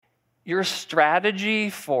Your strategy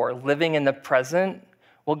for living in the present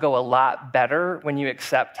will go a lot better when you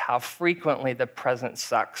accept how frequently the present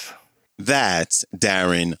sucks. That's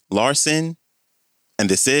Darren Larson, and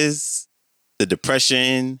this is the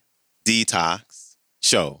Depression Detox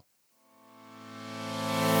Show.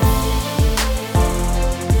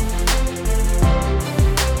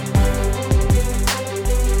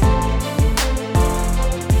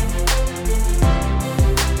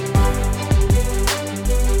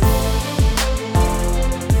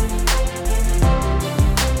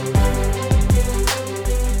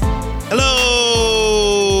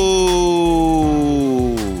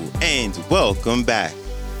 Welcome back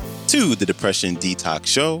to the Depression Detox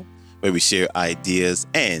Show, where we share ideas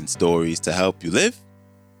and stories to help you live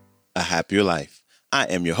a happier life. I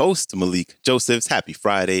am your host, Malik Josephs. Happy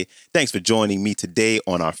Friday. Thanks for joining me today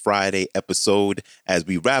on our Friday episode as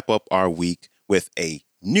we wrap up our week with a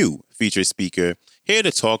new featured speaker here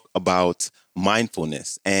to talk about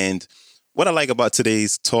mindfulness. And what I like about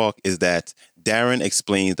today's talk is that Darren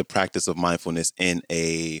explains the practice of mindfulness in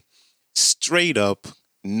a straight up,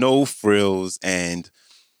 no frills, and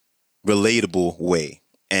relatable way.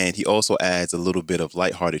 And he also adds a little bit of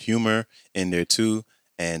lighthearted humor in there too.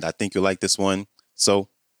 And I think you'll like this one. So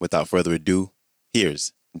without further ado,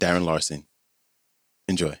 here's Darren Larson.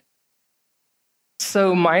 Enjoy.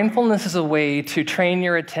 So mindfulness is a way to train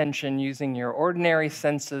your attention using your ordinary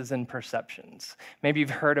senses and perceptions. Maybe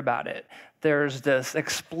you've heard about it. There's this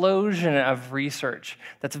explosion of research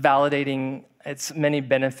that's validating its many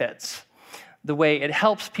benefits. The way it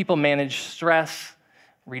helps people manage stress,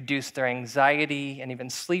 reduce their anxiety, and even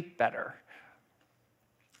sleep better.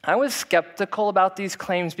 I was skeptical about these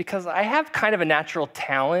claims because I have kind of a natural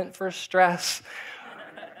talent for stress.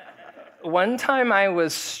 One time I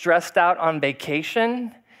was stressed out on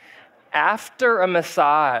vacation after a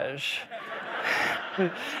massage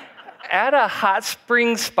at a hot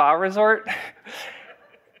spring spa resort.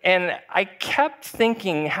 And I kept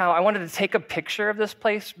thinking how I wanted to take a picture of this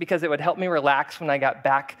place because it would help me relax when I got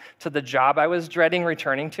back to the job I was dreading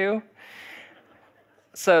returning to.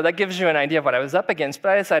 So that gives you an idea of what I was up against, but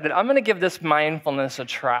I decided I'm gonna give this mindfulness a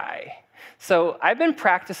try. So I've been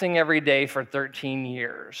practicing every day for 13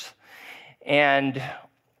 years. And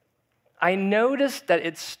I noticed that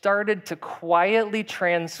it started to quietly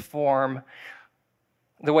transform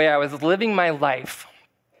the way I was living my life.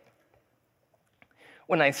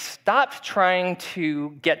 When I stopped trying to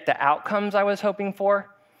get the outcomes I was hoping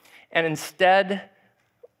for, and instead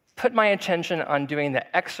put my attention on doing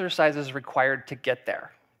the exercises required to get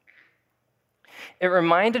there. It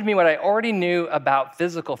reminded me what I already knew about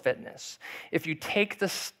physical fitness. If you take the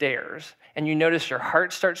stairs and you notice your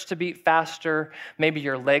heart starts to beat faster, maybe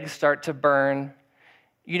your legs start to burn,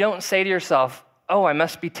 you don't say to yourself, oh, I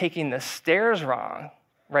must be taking the stairs wrong,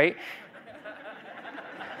 right?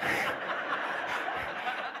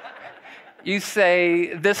 You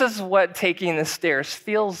say, this is what taking the stairs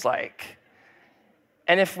feels like.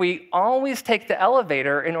 And if we always take the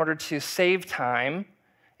elevator in order to save time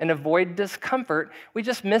and avoid discomfort, we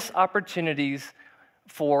just miss opportunities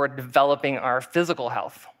for developing our physical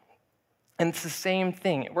health. And it's the same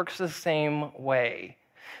thing. It works the same way.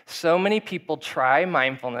 So many people try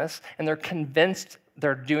mindfulness, and they're convinced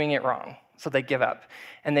they're doing it wrong, so they give up.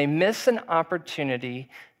 And they miss an opportunity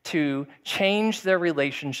to change their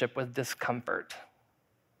relationship with discomfort.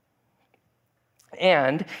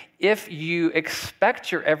 And if you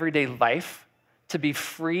expect your everyday life to be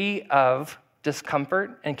free of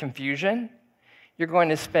discomfort and confusion, you're going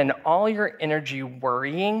to spend all your energy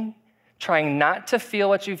worrying, trying not to feel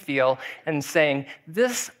what you feel, and saying,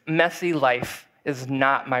 this messy life is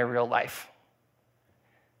not my real life.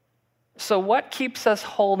 So what keeps us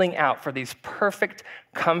holding out for these perfect,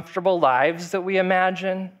 comfortable lives that we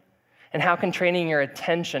imagine? And how can training your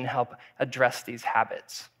attention help address these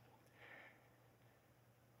habits?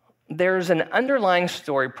 There's an underlying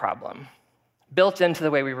story problem built into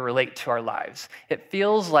the way we relate to our lives. It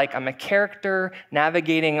feels like I'm a character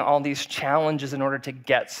navigating all these challenges in order to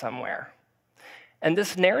get somewhere. And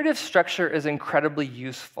this narrative structure is incredibly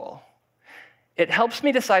useful. It helps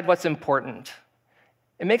me decide what's important.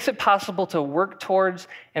 It makes it possible to work towards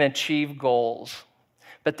and achieve goals.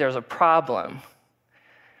 But there's a problem.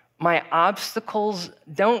 My obstacles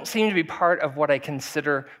don't seem to be part of what I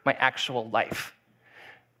consider my actual life.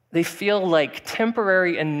 They feel like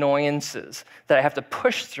temporary annoyances that I have to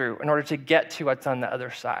push through in order to get to what's on the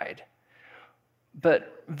other side.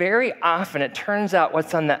 But very often it turns out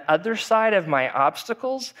what's on the other side of my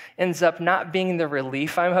obstacles ends up not being the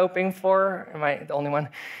relief I'm hoping for. Am I the only one?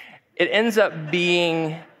 It ends up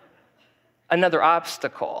being another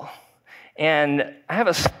obstacle. And I have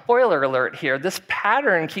a spoiler alert here. This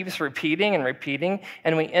pattern keeps repeating and repeating,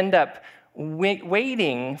 and we end up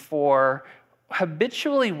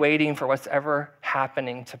habitually waiting for what's ever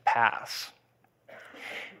happening to pass.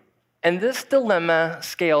 And this dilemma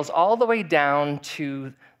scales all the way down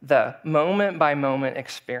to the moment-by-moment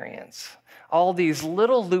experience. All these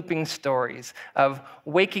little looping stories of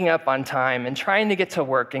waking up on time and trying to get to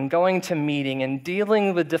work and going to meeting and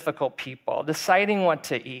dealing with difficult people, deciding what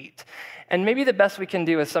to eat. And maybe the best we can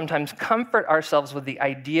do is sometimes comfort ourselves with the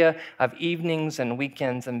idea of evenings and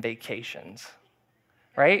weekends and vacations,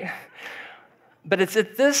 right? But it's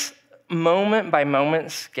at this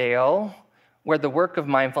moment-by-moment scale where the work of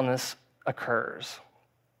mindfulness occurs.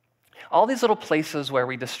 All these little places where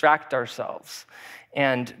we distract ourselves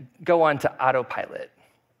and go on to autopilot.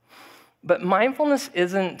 But mindfulness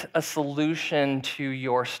isn't a solution to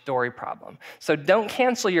your story problem. So don't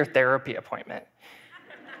cancel your therapy appointment.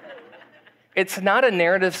 It's not a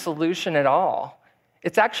narrative solution at all.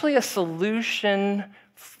 It's actually a solution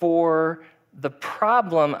for the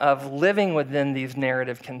problem of living within these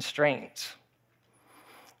narrative constraints.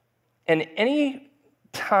 And any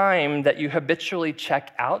time that you habitually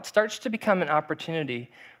check out starts to become an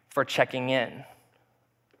opportunity for checking in.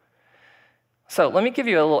 So let me give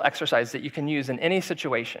you a little exercise that you can use in any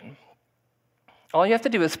situation. All you have to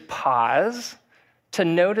do is pause to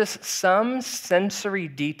notice some sensory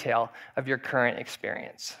detail of your current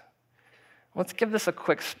experience. Let's give this a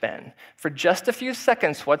quick spin. For just a few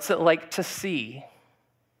seconds, what's it like to see?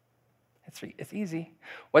 It's easy.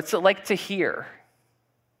 What's it like to hear?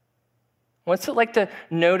 What's it like to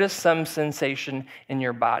notice some sensation in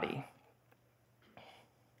your body?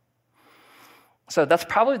 So that's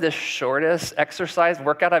probably the shortest exercise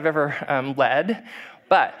workout I've ever led,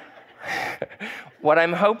 but what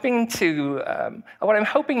I'm hoping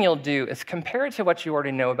you'll do is compare it to what you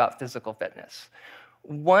already know about physical fitness.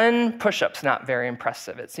 One push-up's not very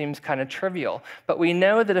impressive. It seems kind of trivial, but we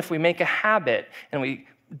know that if we make a habit and we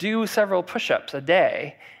do several push-ups a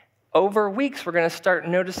day, over weeks we're going to start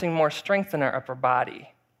noticing more strength in our upper body.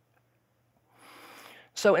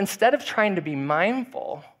 So instead of trying to be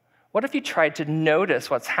mindful, what if you tried to notice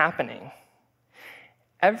what's happening?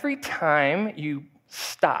 Every time you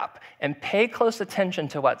stop and pay close attention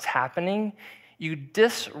to what's happening, you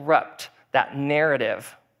disrupt that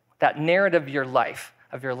narrative of your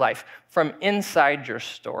life, from inside your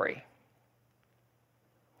story.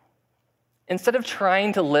 Instead of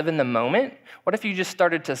trying to live in the moment, what if you just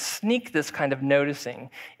started to sneak this kind of noticing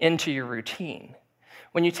into your routine?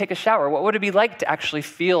 When you take a shower, what would it be like to actually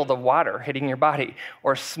feel the water hitting your body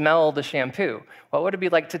or smell the shampoo? What would it be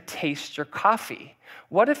like to taste your coffee?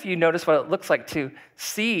 What if you notice what it looks like to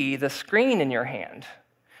see the screen in your hand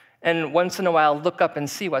and once in a while look up and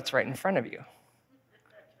see what's right in front of you,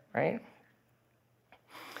 right?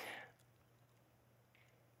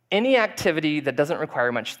 Any activity that doesn't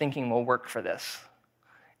require much thinking will work for this.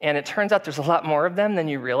 And it turns out there's a lot more of them than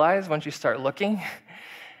you realize once you start looking.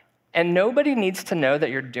 And nobody needs to know that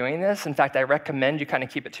you're doing this. In fact, I recommend you kind of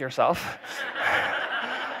keep it to yourself.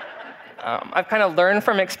 I've kind of learned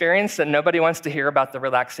from experience that nobody wants to hear about the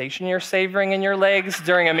relaxation you're savoring in your legs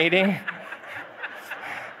during a meeting.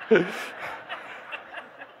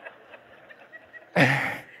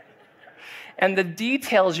 And the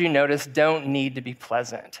details you notice don't need to be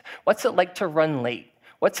pleasant. What's it like to run late?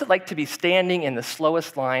 What's it like to be standing in the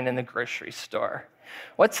slowest line in the grocery store?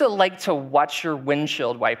 What's it like to watch your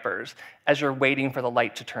windshield wipers as you're waiting for the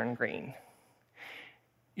light to turn green?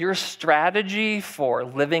 Your strategy for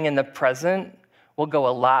living in the present will go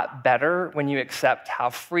a lot better when you accept how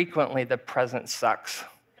frequently the present sucks.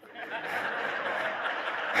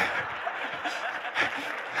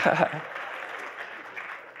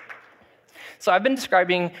 So I've been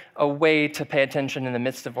describing a way to pay attention in the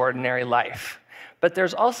midst of ordinary life. But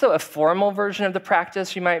there's also a formal version of the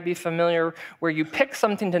practice you might be familiar where you pick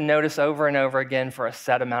something to notice over and over again for a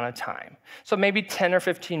set amount of time. So maybe 10 or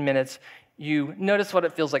 15 minutes, you notice what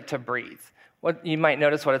it feels like to breathe. You might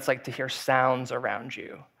notice what it's like to hear sounds around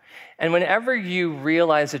you. And whenever you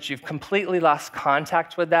realize that you've completely lost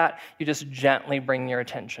contact with that, you just gently bring your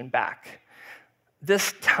attention back.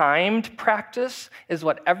 This timed practice is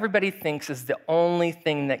what everybody thinks is the only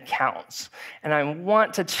thing that counts. And I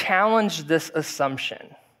want to challenge this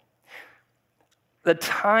assumption. The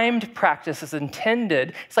timed practice is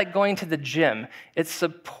intended, it's like going to the gym. It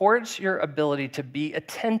supports your ability to be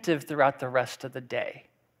attentive throughout the rest of the day.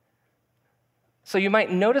 So you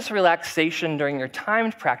might notice relaxation during your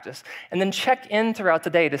timed practice and then check in throughout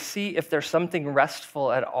the day to see if there's something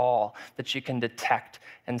restful at all that you can detect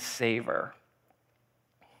and savor.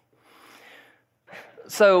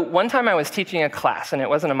 So one time I was teaching a class, and it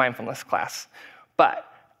wasn't a mindfulness class, but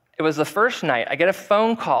it was the first night. I get a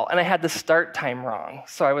phone call, and I had the start time wrong,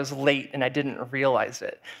 so I was late, and I didn't realize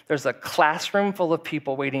it. There's a classroom full of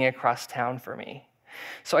people waiting across town for me.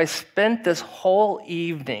 So I spent this whole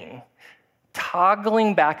evening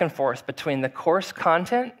toggling back and forth between the course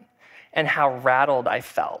content and how rattled I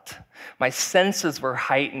felt. My senses were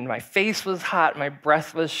heightened. My face was hot. My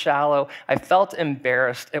breath was shallow. I felt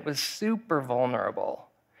embarrassed. It was super vulnerable.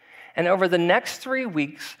 And over the next 3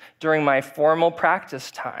 weeks, during my formal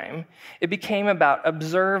practice time, it became about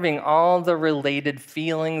observing all the related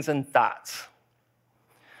feelings and thoughts.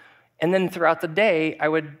 And then throughout the day, I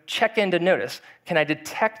would check in to notice, can I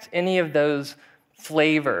detect any of those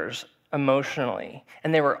flavors emotionally?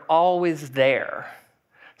 And they were always there,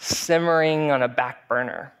 simmering on a back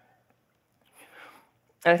burner.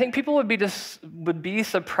 And I think people would be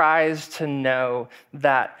surprised to know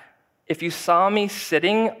that if you saw me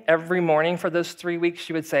sitting every morning for those 3 weeks,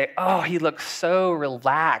 you would say, oh, he looks so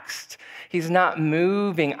relaxed. He's not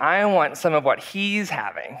moving. I want some of what he's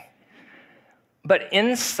having. But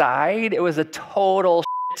inside, it was a total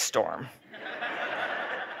storm.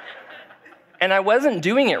 And I wasn't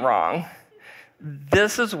doing it wrong.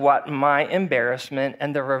 This is what my embarrassment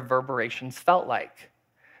and the reverberations felt like.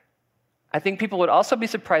 I think people would also be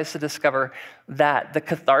surprised to discover that the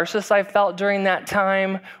catharsis I felt during that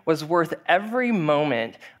time was worth every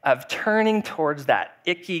moment of turning towards that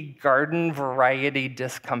icky garden variety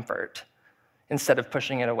discomfort instead of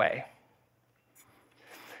pushing it away.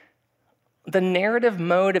 The narrative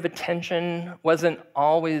mode of attention wasn't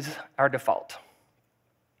always our default.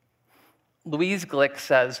 Louise Glick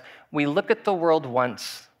says, we look at the world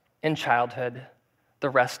once in childhood, the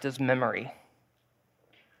rest is memory.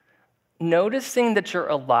 Noticing that you're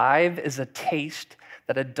alive is a taste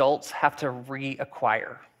that adults have to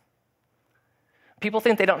reacquire. People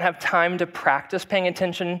think they don't have time to practice paying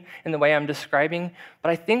attention in the way I'm describing, but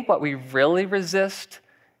I think what we really resist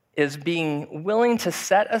is being willing to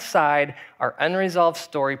set aside our unresolved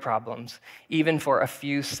story problems, even for a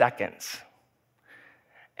few seconds.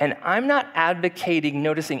 And I'm not advocating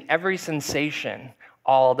noticing every sensation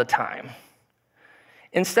all the time.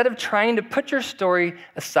 Instead of trying to put your story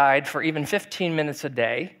aside for even 15 minutes a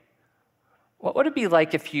day, what would it be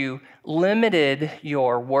like if you limited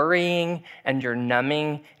your worrying and your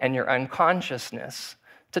numbing and your unconsciousness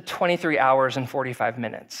to 23 hours and 45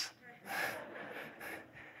 minutes?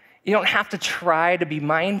 You don't have to try to be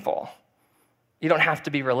mindful. You don't have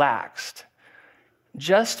to be relaxed.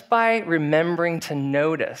 Just by remembering to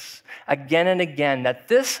notice again and again that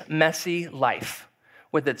this messy life,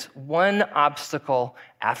 with its one obstacle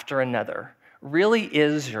after another, really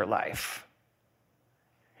is your life.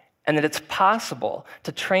 And that it's possible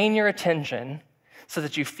to train your attention so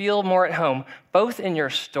that you feel more at home, both in your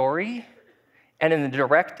story and in the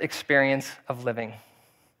direct experience of living.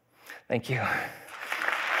 Thank you.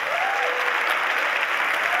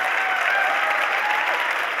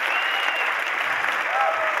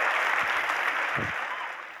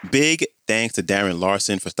 Big thanks to Darren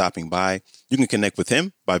Larson for stopping by. You can connect with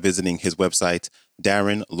him by visiting his website,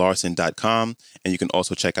 darrenlarson.com, and you can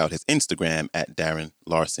also check out his Instagram at Darren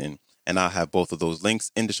Larson. And I'll have both of those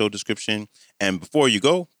links in the show description. And before you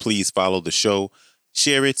go, please follow the show,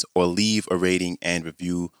 share it, or leave a rating and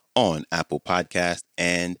review on Apple Podcast.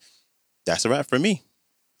 And that's a wrap for me.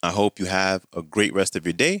 I hope you have a great rest of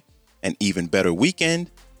your day, an even better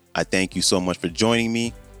weekend. I thank you so much for joining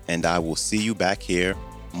me, and I will see you back here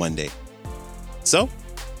Monday. So,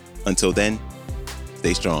 until then,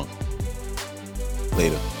 stay strong.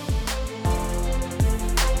 Later.